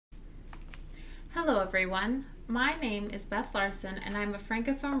Hello everyone, my name is Beth Larson and I'm a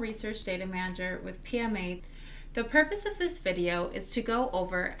Francophone Research Data Manager with PMA. The purpose of this video is to go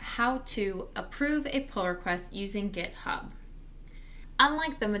over how to approve a pull request using GitHub.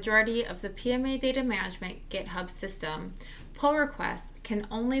 Unlike the majority of the PMA data management GitHub system, pull requests can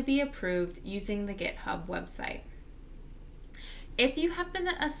only be approved using the GitHub website. If you have been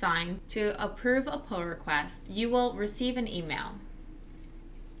assigned to approve a pull request, you will receive an email.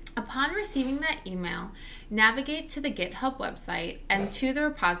 Upon receiving that email, navigate to the GitHub website and to the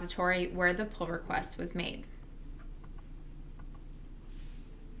repository where the pull request was made.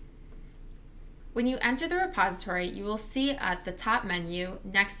 When you enter the repository, you will see at the top menu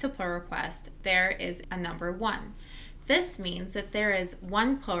next to pull request, there is a number 1. This means that there is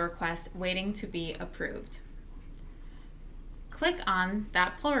one pull request waiting to be approved. Click on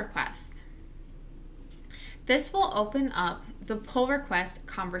that pull request. This will open up the pull request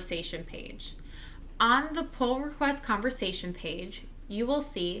conversation page. On the pull request conversation page, you will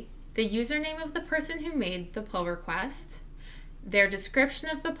see the username of the person who made the pull request, their description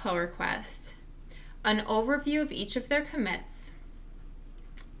of the pull request, an overview of each of their commits,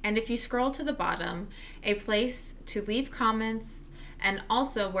 and if you scroll to the bottom, a place to leave comments and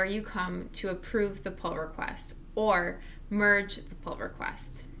also where you come to approve the pull request or merge the pull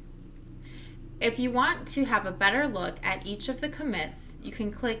request. If you want to have a better look at each of the commits, you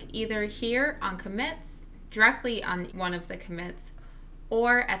can click either here on commits, directly on one of the commits,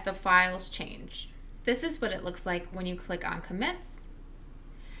 or at the files change. This is what it looks like when you click on commits,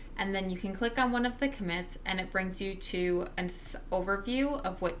 and then you can click on one of the commits and it brings you to an overview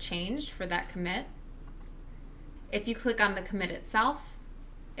of what changed for that commit. If you click on the commit itself,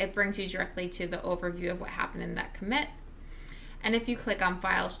 it brings you directly to the overview of what happened in that commit. And if you click on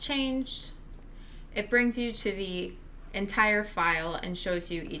files changed, it brings you to the entire file and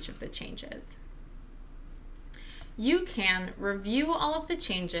shows you each of the changes. You can review all of the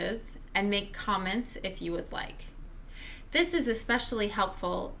changes and make comments if you would like. This is especially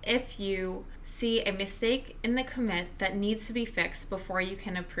helpful if you see a mistake in the commit that needs to be fixed before you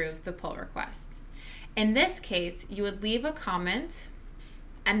can approve the pull request. In this case, you would leave a comment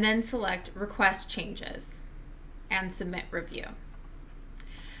and then select Request Changes and Submit Review.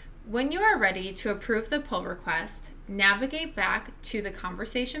 When you are ready to approve the pull request, navigate back to the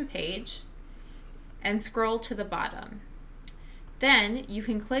conversation page and scroll to the bottom. Then you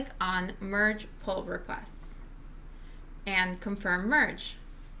can click on Merge Pull Requests and confirm merge.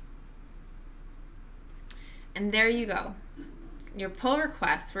 And there you go. Your pull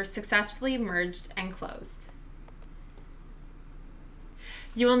requests were successfully merged and closed.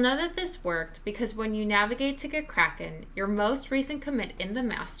 You will know that this worked because when you navigate to GitKraken, your most recent commit in the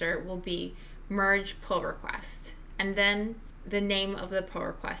master will be merge pull request, and then the name of the pull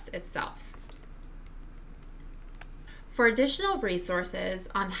request itself. For additional resources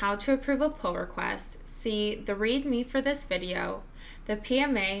on how to approve a pull request, see the README for this video, the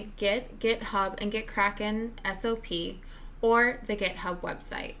PMA, Git, GitHub, and GitKraken SOP, or the GitHub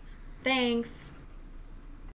website. Thanks!